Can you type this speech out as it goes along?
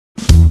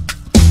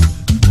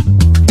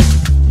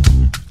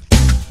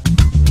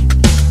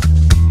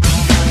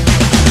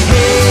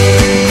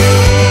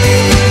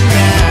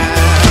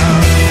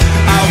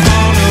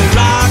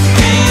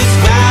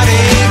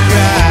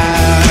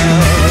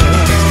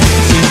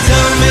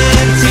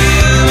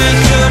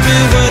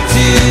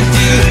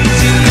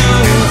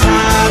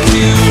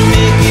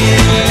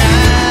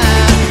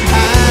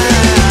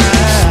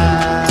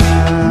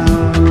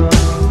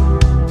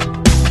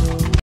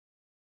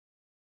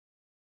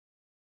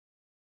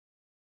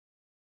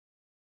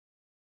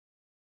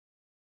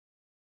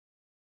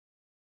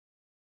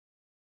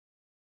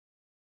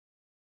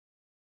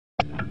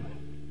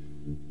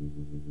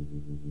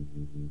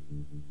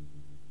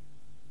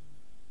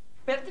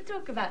We have to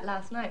talk about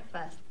last night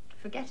first.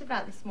 Forget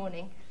about this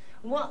morning.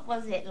 What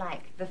was it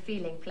like, the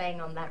feeling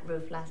playing on that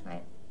roof last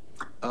night?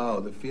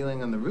 Oh, the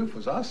feeling on the roof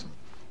was awesome.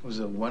 It was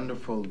a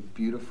wonderful,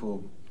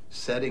 beautiful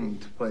setting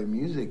to play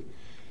music.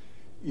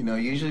 You know,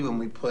 usually when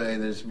we play,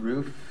 there's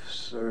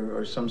roofs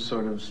or some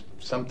sort of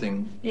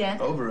something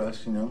over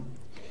us, you know,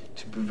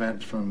 to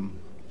prevent from...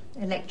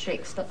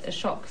 electric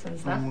shocks and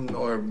stuff.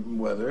 Or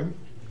weather.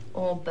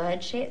 Or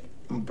bird shit.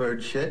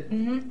 Bird shit.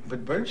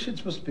 But bird shit's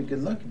supposed to be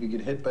good luck. If you get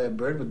hit by a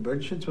bird with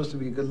bird shit, it's supposed to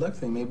be a good luck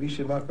thing. Maybe you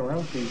should walk around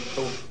with these...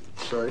 Oh,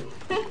 sorry.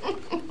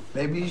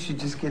 Maybe you should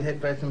just get hit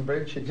by some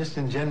bird shit, just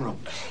in general.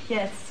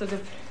 Yes, sort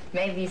of,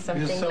 maybe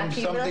something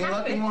lucky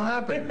will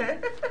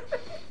happen.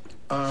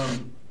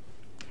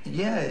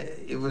 Yeah,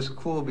 it was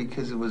cool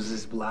because it was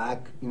this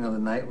black, you know, the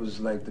night was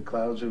like, the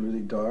clouds were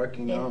really dark,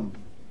 you know.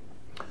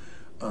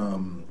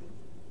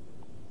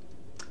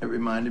 It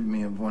reminded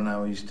me of when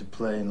I used to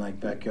play in like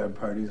backyard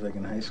parties, like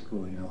in high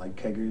school, you know, like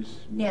keggers.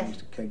 Yes. Used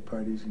to keg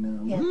parties, you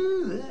know. Yes.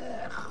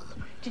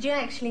 Did you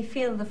actually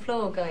feel the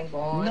floor going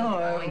boing? No,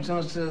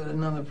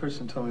 another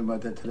person told me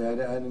about that today.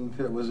 I didn't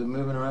feel it. Was it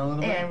moving around a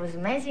little bit? Yeah, it was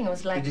amazing. It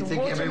was like a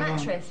water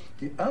mattress.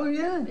 Oh,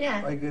 yeah?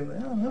 Yeah. Like,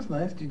 oh, that's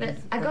nice. But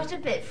I got a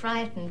bit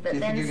frightened, but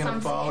then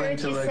some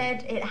security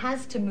said it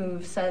has to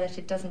move so that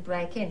it doesn't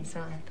break in,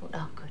 so I thought,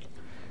 oh, good.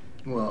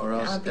 Well, or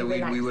else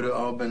we would have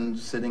all been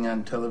sitting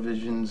on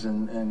televisions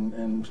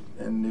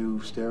and new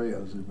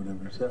stereos or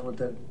whatever. Is that what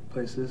that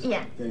place is?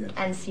 Yeah.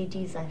 And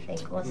CDs, I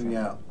think, also.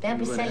 Yeah. They'll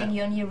be selling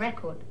your new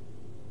record.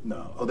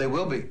 No. Oh, they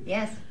will be?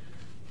 Yes.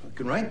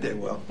 Fucking right they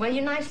will. Were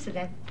you nice to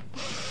them?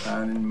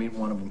 I didn't meet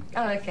one of them.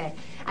 Oh, okay.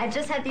 I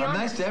just had the honor... I'm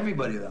nice to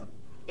everybody, though.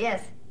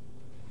 Yes.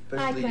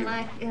 Especially you.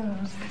 I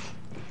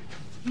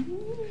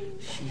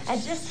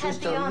just had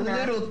the honor...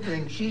 She's just a little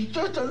thing. She's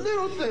just a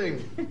little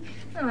thing.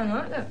 No, I'm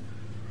not. Look.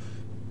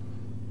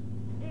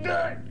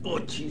 Oh,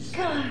 jeez.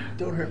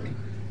 Don't hurt me.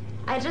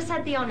 I just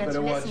had the honor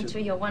to listen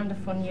to your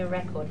wonderful new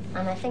record,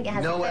 and I think it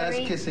has no ass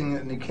kissing,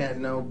 and you can't,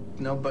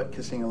 no butt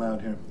kissing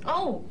allowed here.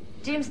 Oh,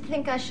 do you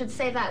think I should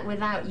say that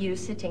without you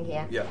sitting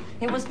here? Yeah.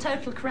 It was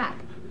total crap.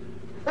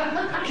 All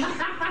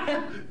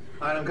right,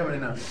 I'm coming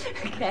in now.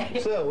 Okay.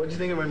 So, what'd you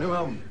think of our new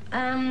album?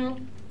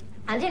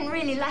 I didn't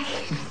really like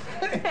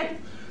it.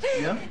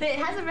 Yeah? It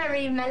has a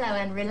very mellow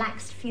and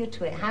relaxed feel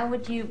to it. How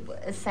would you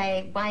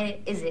say, why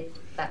is it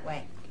that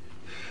way?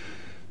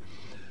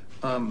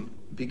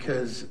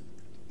 Because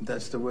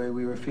that's the way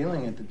we were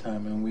feeling at the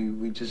time, and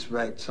we just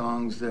write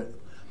songs that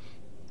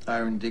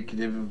are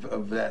indicative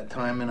of that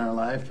time in our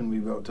life, and we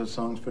wrote those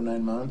songs for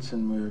 9 months,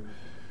 and we're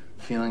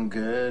feeling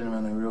good and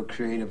on a real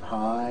creative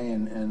high,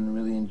 and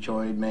really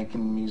enjoyed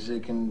making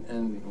music,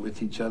 and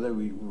with each other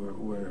we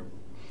were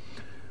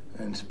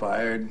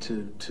inspired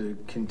to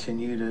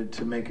continue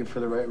to make it for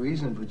the right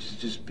reasons, which is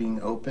just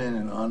being open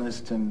and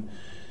honest, and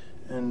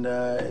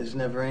it's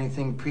never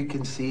anything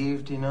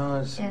preconceived, you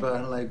know. It's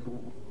about, like,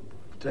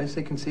 did I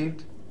say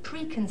conceived?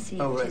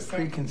 Preconceived. Oh, right,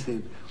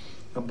 preconceived.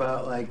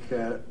 About, like,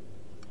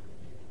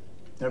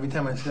 every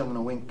time I say I'm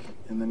gonna wink,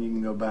 and then you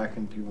can go back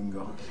and people can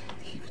go,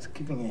 he was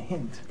giving a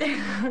hint.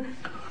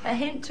 A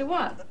hint to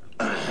what?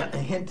 A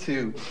hint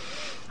to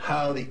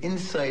how the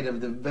insight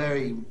of the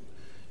very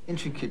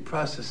intricate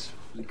process,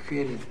 the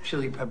creative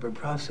chili pepper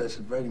process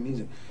of writing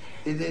music.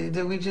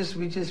 We just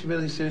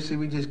really seriously,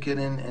 we just get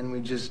in and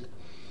we just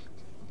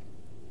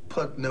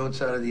pluck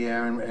notes out of the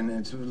air, and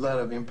it's a lot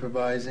of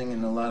improvising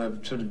and a lot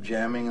of sort of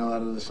jamming. A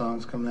lot of the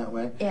songs come that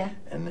way. Yeah.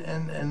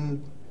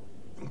 And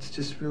it's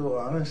just real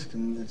honest,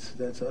 and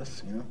that's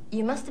us, you know.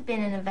 You must have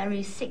been in a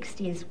very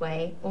 60s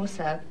way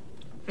also,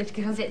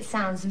 because it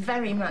sounds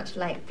very much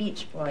like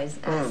Beach Boys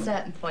at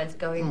certain points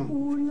going,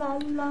 ooh la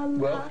la la.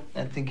 Well,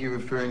 I think you're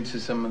referring to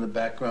some of the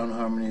background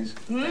harmonies.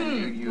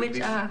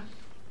 Which are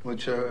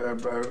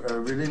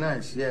really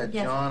nice. Yeah,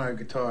 yes. John, our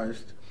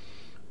guitarist,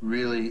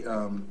 really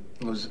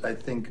was, I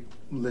think,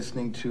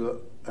 listening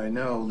to a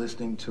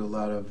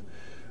lot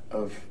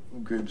of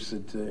groups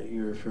that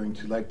you're referring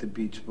to, like the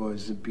Beach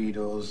Boys, the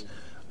Beatles.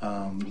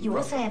 You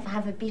also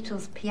have a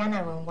Beatles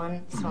piano in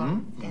one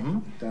song.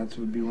 That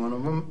would be one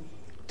of them.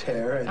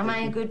 Tear. Am I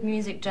a good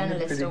music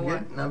journalist or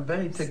what? Not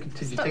bad. Did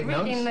you take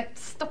notes?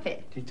 Stop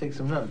it. Did you take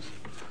some notes?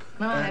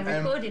 No, I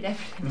recorded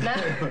everything.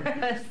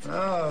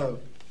 No.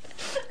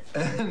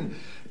 And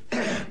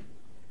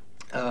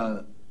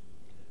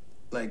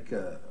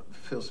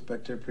Phil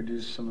Spector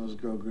produced some of those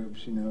girl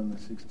groups, you know, in the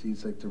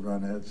 60s, like the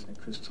Ronettes and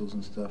Crystals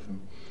and stuff. And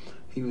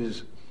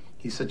he's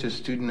such a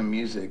student of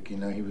music, you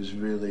know. He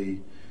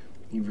really,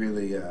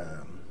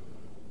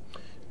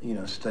 you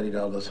know, studied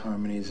all those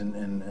harmonies and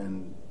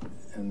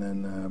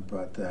then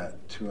brought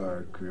that to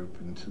our group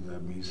and to the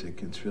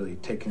music. It's really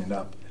taken it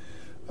up,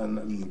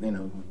 and you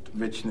know,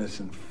 richness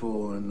and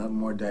full and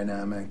more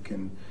dynamic,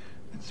 and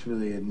it's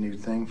really a new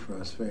thing for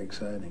us. Very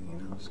exciting, you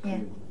know. It's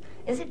cool.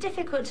 Is it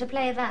difficult to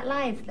play that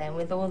live then,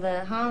 with all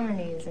the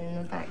harmonies in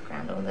the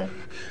background, all the?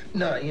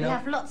 No, you know. You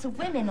have lots of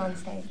women on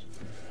stage.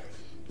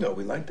 No,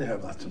 we like to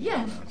have lots of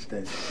women on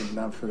stage, but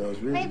not for those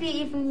reasons. Maybe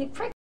even your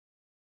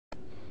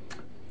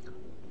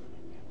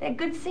They're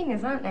good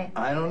singers, aren't they?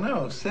 I don't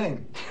know.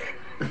 Sing.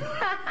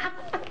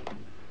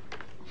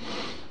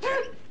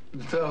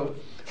 So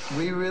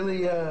we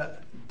really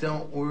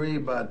don't worry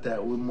about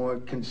that. We're more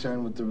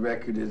concerned with the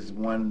record as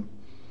one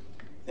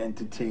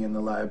entity and the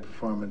live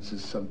performance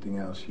is something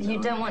else.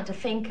 You don't want to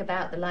think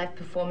about the live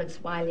performance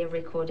while you're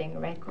recording a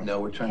record?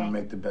 No, we're trying to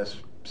make the best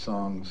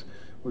songs.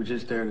 We're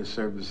just there to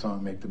serve the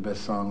song, make the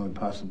best song we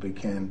possibly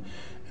can,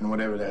 and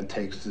whatever that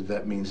takes, if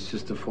that means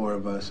just the four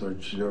of us, or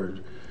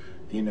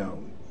you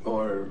know,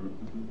 or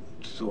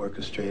just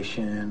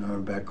orchestration or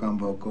background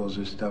vocals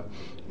or stuff,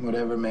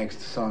 whatever makes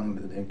the song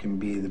that it can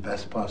be the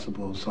best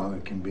possible song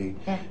it can be,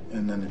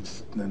 and then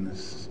it's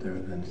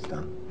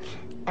done.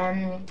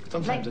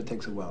 Sometimes it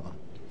takes a while though.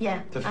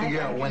 Yeah, to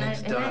figure out when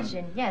it's done.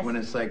 Yes. When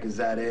it's like, is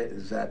that it?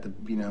 Is that the,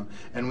 you know?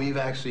 And we've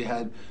actually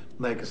had,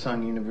 like a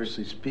song,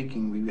 Universally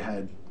Speaking, we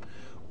had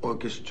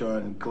orchestra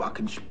and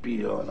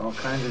glockenspiel and all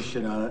kinds of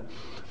shit on it.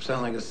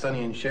 Sounded like a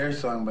Sonny and Cher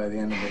song by the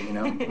end of it, you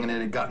know? And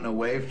it had gotten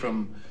away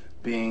from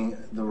being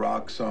the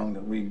rock song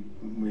that we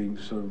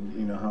sort of,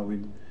 you know, how we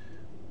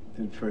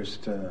had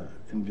first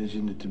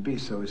envisioned it to be.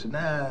 So we said,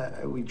 nah,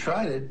 we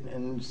tried it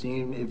and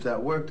seen if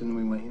that worked, and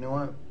we went, you know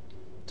what?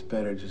 It's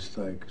better just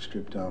like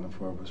stripped down the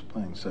four of us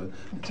playing. So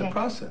it's a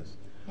process.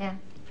 Yeah.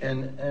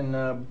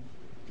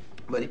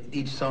 But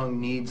each song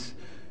needs,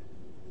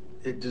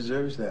 it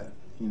deserves that,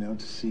 you know,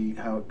 to see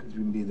how it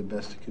can be the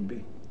best it can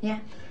be. Yeah.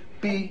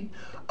 Be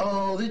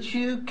all that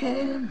you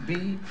can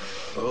be.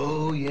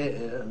 Oh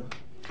yeah.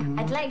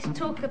 I'd like to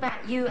talk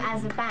about you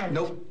as a band.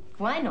 Nope.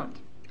 Why not?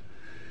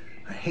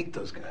 I hate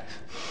those guys.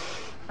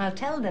 I'll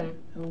tell them.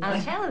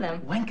 I'll tell them.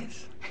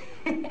 Wankers.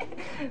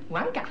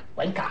 Wanker.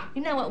 Wanker.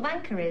 You know what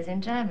wanker is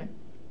in German?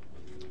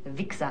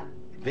 Wichser.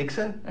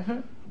 Wichser? Uh-huh.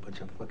 A bunch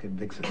of fucking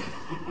vixens.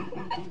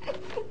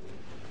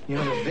 You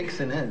know what a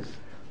vixen is?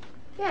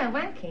 Yeah,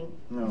 wanking.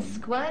 No.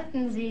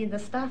 Squirten Sie the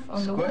stuff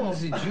on the wall. Squirten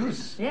Sie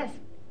juice. Yes.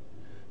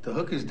 The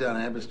hookers down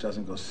at Eberstrasse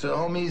and go,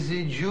 show me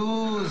the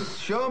juice,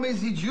 show me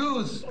the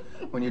juice.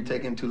 When you're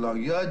taking too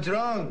long, you're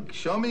drunk,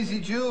 show me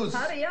the juice.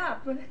 Hurry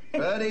up.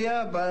 Hurry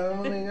up, I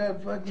only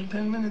got fucking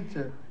 10 minutes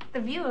here. The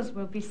viewers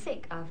will be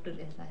sick after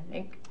this, I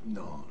think.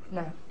 No.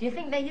 No. Do you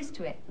think they're used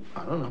to it?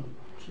 I don't know.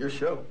 It's your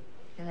show.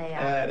 They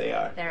are. They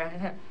are.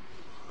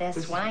 They're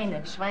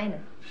Schweine.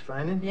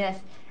 Schweine? Yes.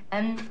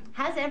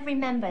 Has every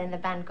member in the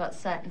band got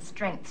certain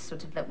strengths,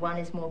 sort of that one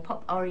is more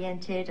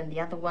pop-oriented and the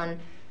other one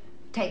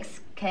takes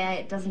care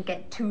it doesn't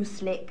get too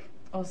slick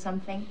or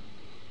something?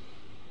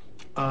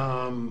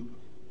 From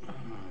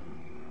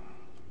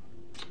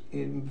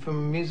a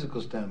musical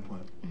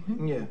standpoint,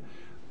 yeah.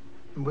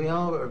 We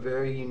all are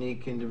very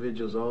unique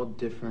individuals, all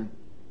different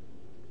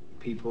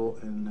people,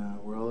 and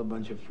we're all a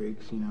bunch of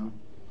freaks, you know.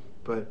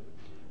 But,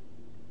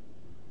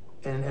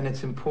 and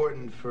it's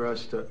important for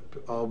us to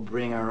all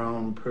bring our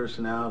own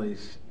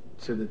personalities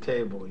to the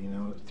table, you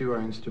know, through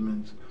our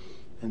instruments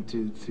and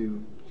to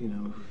you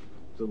know,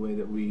 the way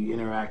that we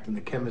interact in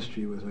the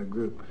chemistry with our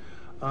group.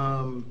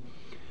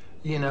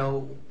 You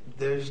know,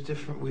 there's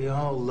different, we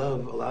all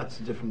love lots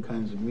of different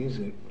kinds of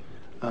music,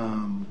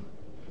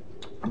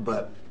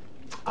 but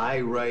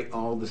I write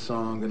all the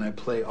songs and I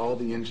play all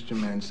the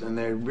instruments, and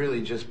they're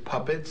really just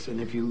puppets, and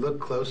if you look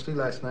closely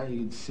last night,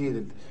 you'd see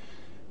that,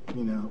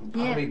 you know,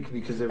 probably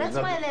because there was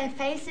That's why their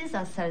faces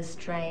are so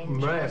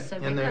strange. Right. Also,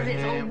 and because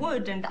it's all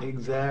wood and...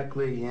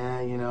 Exactly,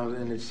 yeah, you know,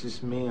 and it's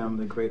just me, I'm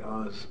the great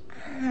Oz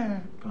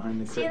behind the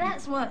curtain. See,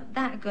 that's what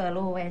that girl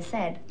always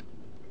said,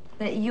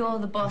 that you're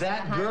the boss.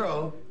 That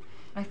girl?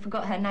 I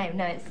forgot her name.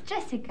 No, it's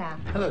Jessica.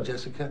 Hello,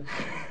 Jessica.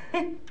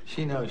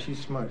 She knows, she's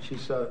smart. She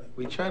saw,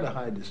 we try to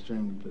hide the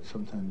strings, but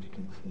sometimes you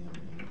can see them.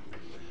 You know.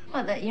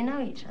 Well, that you know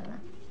each other.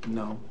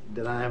 No,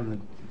 that I am the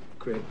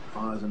great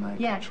Oz and I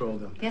control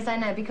them. Yes, I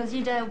know, because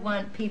you don't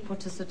want people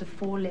to sort of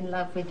fall in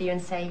love with you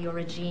and say you're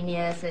a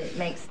genius. It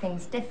makes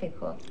things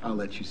difficult. I'll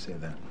let you say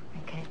that.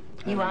 Okay.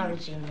 You are a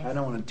genius. I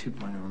don't want to toot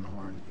my own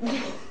horn.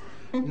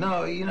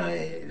 No, you know,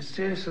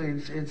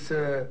 seriously,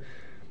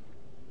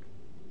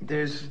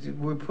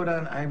 we're put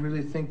on, I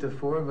really think the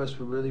four of us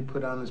were really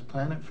put on this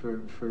planet for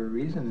a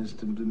reason, is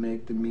to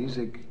make the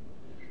music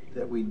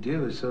that we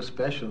do is so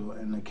special,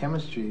 and the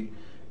chemistry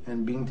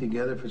and being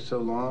together for so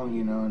long,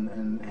 you know,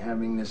 and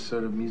having this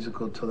sort of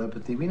musical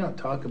telepathy. We don't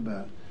talk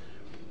about,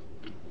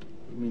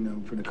 you know,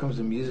 when it comes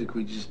to music,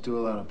 we just do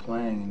a lot of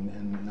playing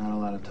and not a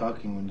lot of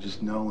talking. We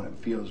just know when it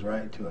feels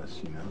right to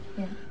us, you know.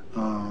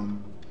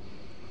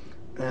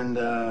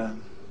 Yeah.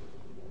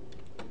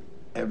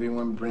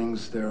 Everyone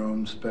brings their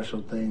own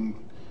special thing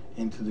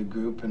into the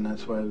group, and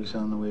that's why we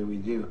sound the way we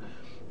do.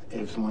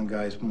 If one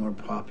guy's more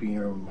poppy,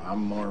 or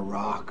I'm more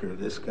rock, or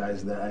this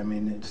guy's that, I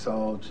mean, it's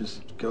all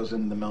just goes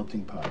into the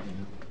melting pot, you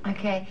know?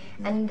 Okay,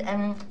 yeah.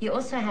 And you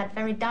also had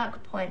very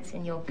dark points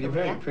in your career.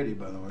 You're very pretty,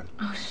 by the way.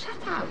 Oh,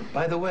 shut up.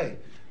 By the way,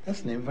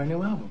 that's the name of our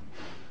new album.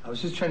 I was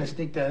just trying to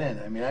sneak that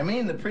in. I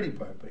mean the pretty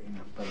part, but, you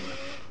know, by the way.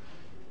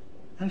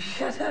 Now,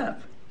 shut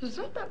up.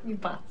 Shut up, you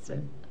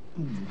bastard.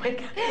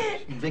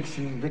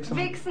 Vixen.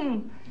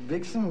 Vixen.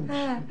 Vixen.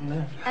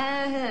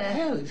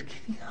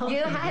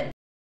 You had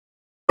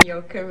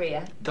your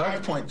career.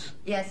 Dark points.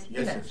 Yes,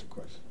 Yes, know, yes, of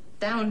course.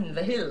 down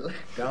the hill.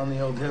 Down the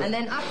old hill. And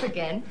then up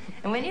again.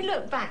 And when you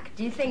look back,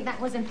 do you think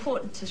that was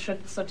important to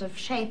sort of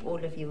shape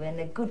all of you in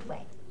a good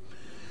way?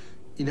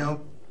 You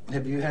know,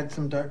 have you had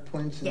some dark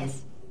points?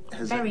 Yes,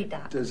 very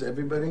dark. Does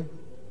everybody?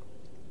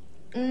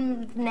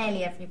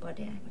 Nearly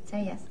everybody, I would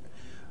say, yes.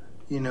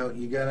 You know,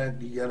 you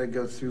gotta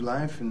go through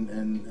life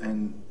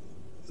and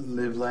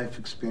live life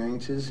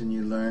experiences, and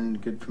you learn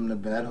good from the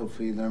bad.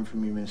 Hopefully you learn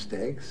from your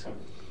mistakes.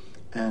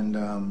 And,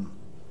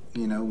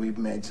 you know, we've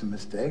made some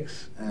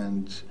mistakes,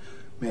 and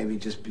maybe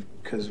just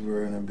because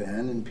we're in a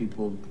band and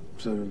people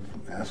sort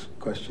of ask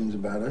questions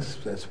about us,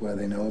 that's why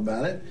they know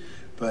about it.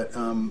 But,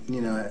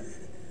 you know,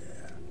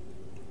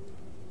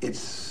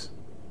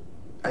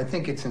 I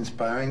think it's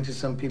inspiring to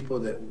some people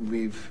that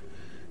we've,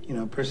 you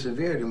know,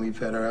 persevered, and we've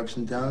had our ups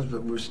and downs,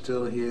 but we're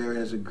still here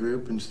as a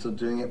group and still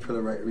doing it for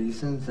the right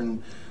reasons,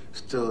 and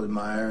still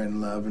admire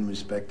and love and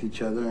respect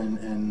each other,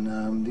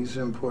 and these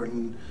are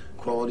important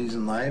qualities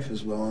in life,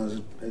 as well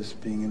as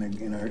being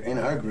in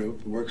our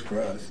group. It works for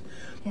us.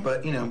 Yeah.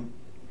 But you know,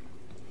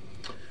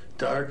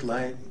 dark,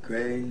 light,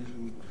 gray,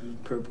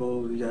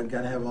 purple, you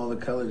gotta have all the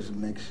colors. It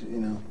makes, you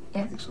know,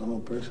 makes the whole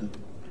person.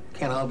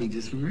 Can't all be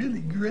just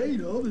really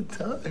great all the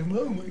time.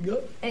 Oh my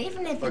God. And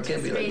even if it's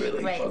just really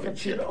great for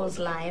people's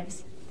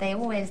lives,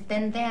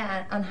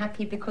 they're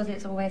unhappy because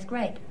it's always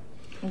great,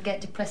 and get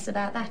depressed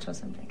about that or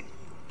something.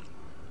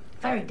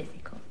 Very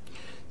difficult.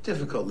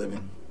 Difficult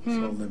living. It's a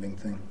whole living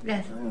thing.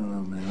 Yes. I don't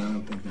know, man. I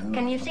don't think.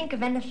 Can you think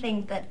of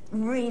anything that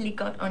really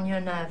got on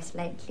your nerves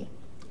lately?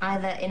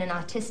 Either in an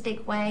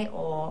artistic way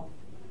or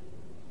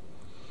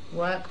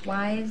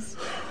work-wise?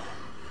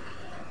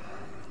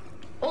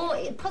 Or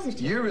positive?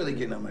 You're really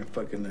getting on my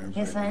fucking nerves.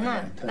 Yes, right I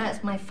now. know.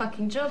 That's my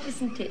fucking job,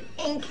 isn't it?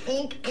 Ink,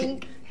 ink,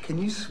 ink.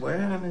 Can you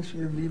swear on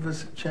your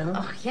Viva's channel?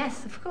 Oh,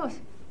 yes, of course.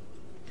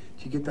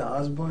 Did you get the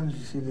Osbourne? Did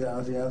you see the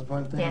Ozzy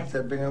Osbourne thing? Yeah. Is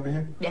that big over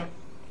here? Yeah.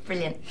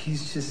 Brilliant.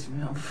 He's just, you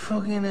know,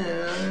 fucking...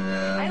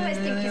 I always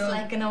think he's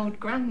like an old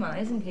grandma,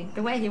 isn't he?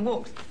 The way he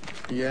walks.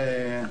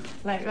 Yeah.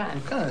 Like that.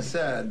 I'm kind of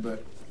sad,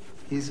 but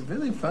he's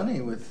really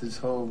funny with his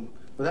whole...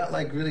 Without,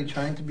 like, really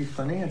trying to be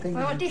funny, I think...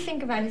 Well, what do you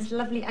think about his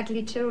lovely,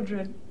 ugly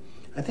children?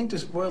 I think they're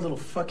spoiled little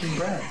fucking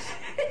brats.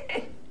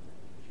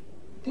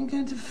 Think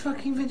it's a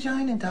fucking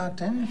vagina,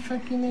 doctor.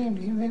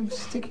 Fucking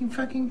sticking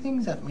fucking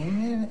things at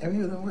me.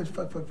 Every other word's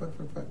fuck.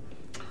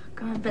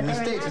 God, but in the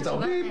they're States, it's all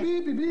beep,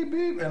 beep, beep, beep,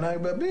 beep, and I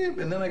go beep,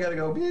 and then I gotta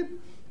go beep.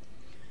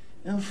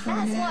 That's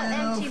what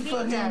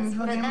MTV does,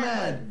 but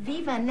mad.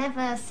 Viva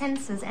never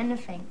censors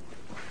anything.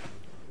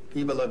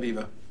 Viva la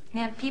Viva.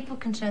 Yeah, people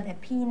can show their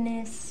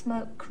penis,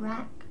 smoke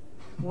crack,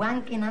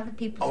 wank in other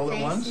people's all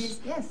faces. All at once?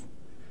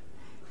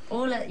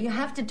 Yes. You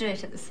have to do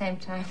it at the same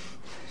time.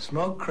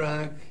 Smoke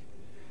crack,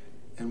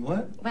 and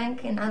what?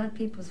 Wank in other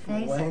people's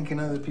faces. Wank in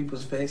other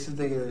people's faces.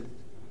 They get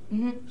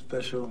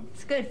special.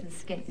 It's good for the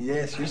skin.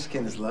 Yes, your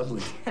skin is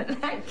lovely.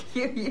 Thank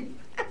you.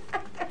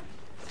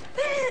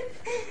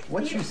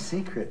 What's your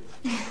secret?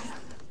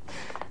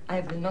 I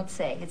will not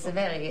say. It's a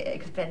very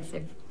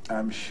expensive.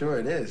 I'm sure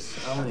it is.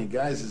 How many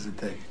guys does it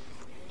take?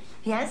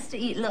 He has to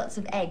eat lots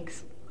of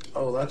eggs.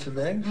 Oh, lots of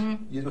eggs?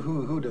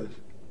 Who does?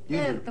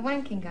 You do. The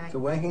wanking guy. The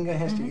wanking guy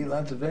has to eat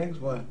lots of eggs?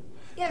 Why?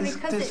 Yeah,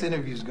 because this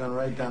interview's gone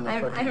right down the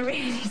fucking... I'm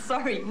really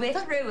sorry. We're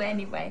through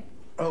anyway.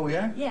 Oh, we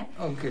are? Yeah.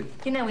 Oh, good.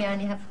 You know we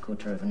only have a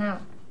quarter of an hour.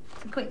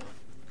 So quick.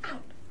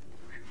 Out.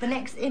 The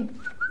next in.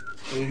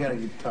 Well, you gotta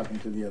get talking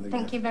to the other guy.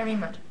 Thank you very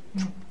much.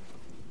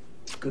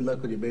 Good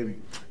luck with your baby.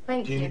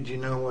 Thank you. Do you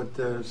know what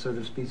sort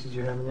of species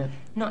you're having yet?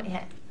 Not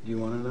yet. Do you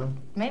want to know?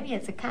 Maybe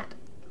it's a cat.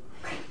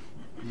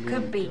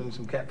 Could be. Doing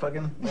some cat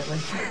fucking lately?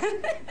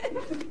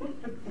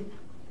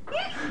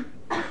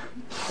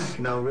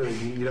 No, really,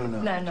 you don't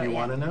know. No, not Do you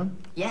want to know?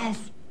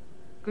 Yes.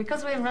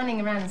 Because we're running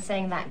around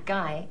saying that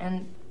guy,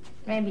 and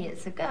maybe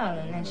it's a girl,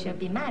 and then she'll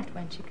be mad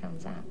when she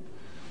comes out.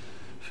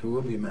 She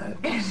will be mad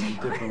in a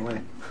different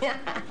way.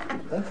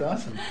 That's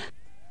awesome.